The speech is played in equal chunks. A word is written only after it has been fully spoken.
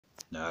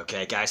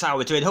Okay guys, how are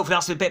we doing? Hopefully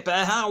that's a bit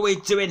better. How are we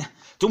doing?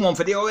 Done one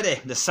video already.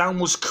 The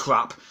sound was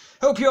crap.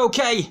 Hope you're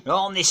okay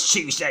on this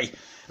Tuesday.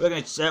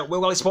 We're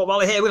Wally Sport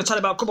Valley here. We're going to tell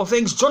you about a couple of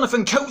things.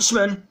 Jonathan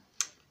Coachman,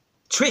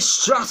 Trish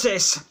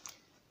Stratus,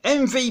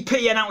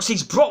 MVP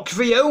announces Brock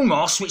v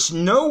Omos, which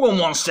no one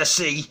wants to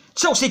see.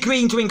 Chelsea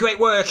Green doing great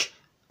work.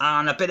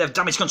 And a bit of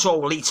damage control,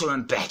 Lita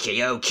and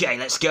Becky. Okay,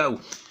 let's go.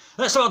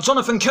 Let's talk about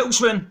Jonathan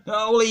Coachman.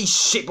 Holy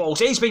shitballs.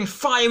 He's been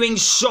firing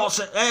shots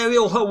at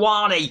Ariel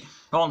Helwani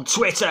on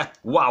Twitter.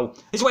 Wow.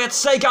 Here's what I had to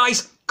say,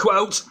 guys.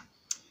 Quote,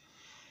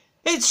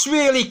 "It's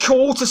really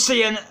cool to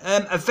see an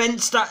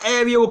event that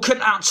Ariel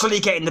can actually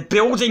get in the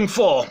building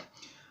for.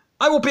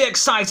 I will be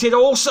excited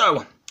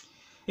also.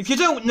 If you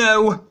don't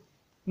know,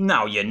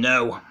 now you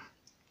know."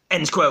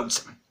 End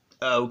quote.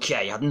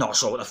 Okay, I'm not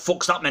sure what the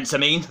fuck's that meant to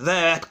mean.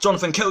 There,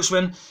 Jonathan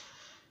Coachman.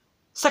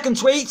 Second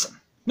tweet.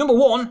 Number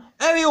 1,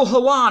 Ariel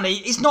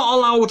Helwani is not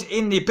allowed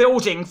in the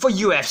building for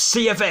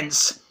UFC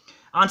events.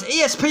 And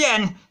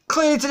ESPN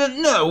clearly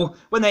didn't know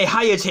when they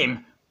hired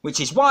him, which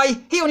is why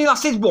he only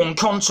lasted one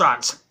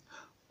contract.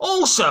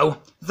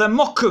 Also, the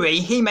mockery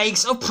he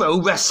makes of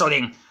pro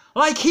wrestling,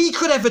 like he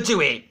could ever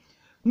do it,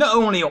 not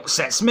only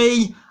upsets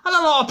me and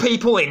a lot of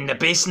people in the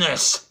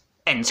business.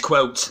 End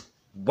quote.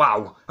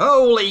 Wow.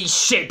 Holy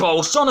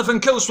shitballs. Jonathan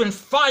Coachman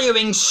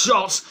firing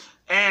shots.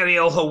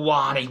 Ariel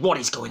Helwani. What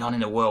is going on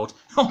in the world?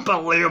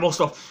 Unbelievable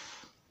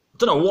stuff.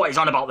 Don't know what he's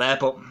on about there,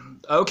 but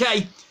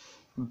okay.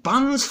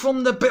 Bans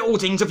from the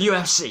buildings of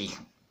UFC.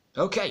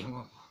 Okay.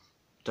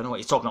 Don't know what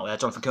he's talking about there,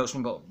 Jonathan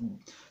Coachman, but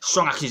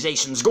strong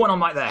accusations going on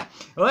right there.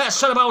 Let's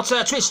chat about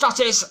Trish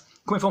Stratus,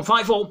 coming from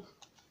Fightful.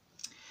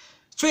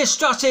 Trish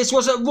Stratus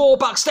was at Raw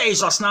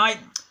backstage last night.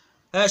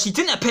 She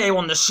didn't appear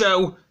on the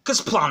show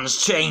because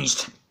plans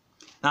changed.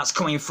 That's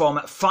coming from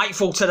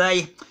Fightful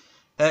today.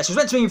 She was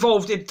meant to be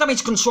involved in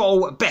damage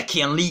control,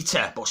 Becky and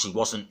Lita, but she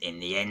wasn't in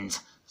the end.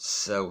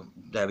 So,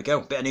 there we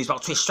go. Bit of news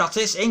about Trish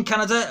Stratus in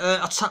Canada.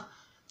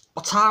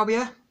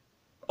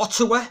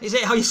 Ottawa, is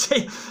it how you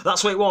say?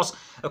 That's what it was.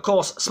 Of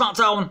course,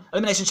 SmackDown,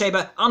 Elimination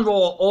Chamber and Raw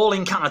all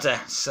in Canada.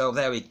 So,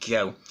 there we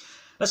go.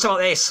 Let's talk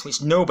about this,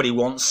 which nobody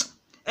wants.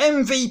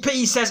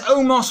 MVP says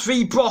Omos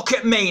v Brock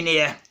at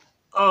Mania.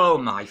 Oh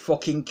my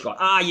fucking god.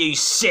 Are you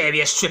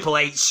serious, Triple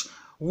H?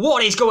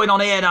 What is going on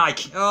here,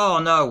 Nike?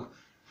 Oh no.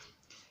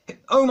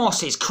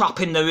 Omos is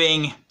crap in the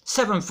ring.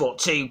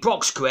 7'2",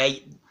 Brock's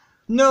great.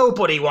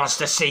 Nobody wants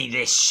to see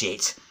this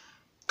shit.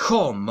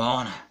 Come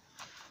on.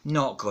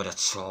 Not good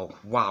at all.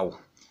 Wow.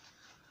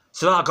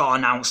 So that got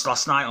announced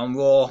last night on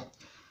Raw.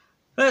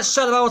 Let's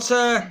chat about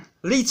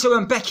Lita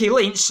and Becky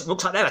Lynch.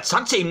 Looks like they're a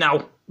tag team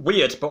now.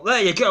 Weird, but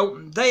there you go.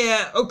 They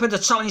opened a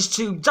challenge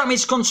to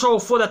damage control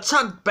for the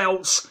tag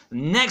belts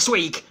next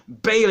week.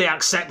 Bayley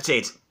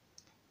accepted.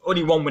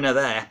 Only one winner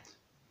there.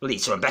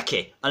 Lita and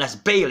Becky, unless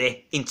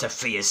Bayley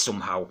interferes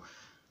somehow.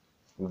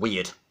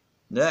 Weird.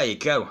 There you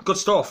go. Good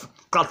stuff.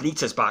 Glad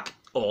Lita's back.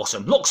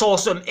 Awesome. Looks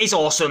awesome. Is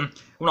awesome.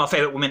 One of my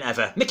favourite women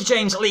ever. Mickie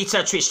James, Lita,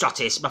 Trish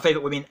Stratus. My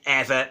favourite women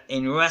ever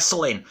in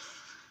wrestling.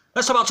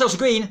 Let's talk about Chelsea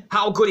Green.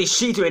 How good is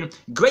she doing?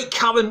 Great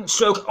Karen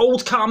stroke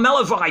old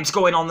Carmella vibes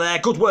going on there.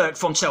 Good work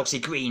from Chelsea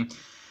Green.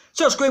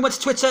 Chelsea Green went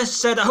to Twitter,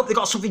 said, "I hope they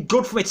got something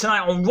good for me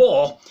tonight on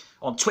Raw."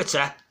 On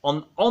Twitter,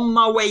 on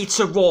my way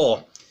to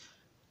Raw.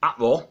 At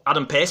Raw,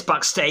 Adam Pearce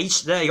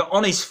backstage. There you go,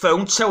 on his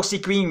phone. Chelsea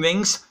Green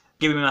rings,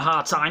 giving him a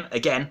hard time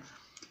again.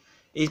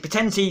 He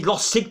pretends he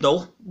lost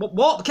signal.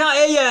 What? Can't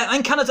hear you. I'm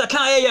in Canada.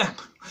 Can't hear you.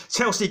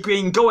 Chelsea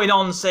Green going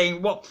on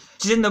saying what?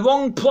 She's in the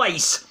wrong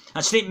place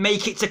and she didn't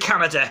make it to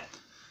Canada.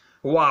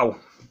 Wow,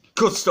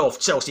 good stuff,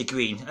 Chelsea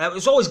Green. It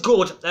was always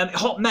good.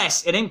 Hot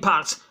mess in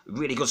Impact.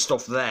 Really good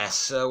stuff there.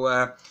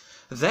 So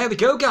there we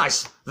go,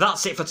 guys.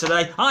 That's it for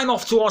today. I'm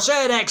off to watch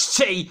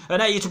NXT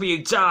and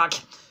AEW Dark.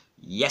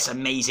 Yes,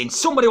 amazing.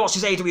 Somebody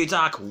watches AEW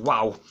Dark.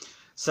 Wow.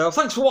 So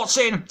thanks for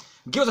watching.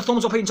 Give us a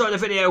thumbs up if you enjoyed the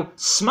video.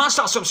 Smash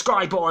that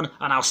subscribe button.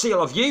 And I'll see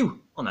all of you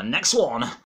on the next one.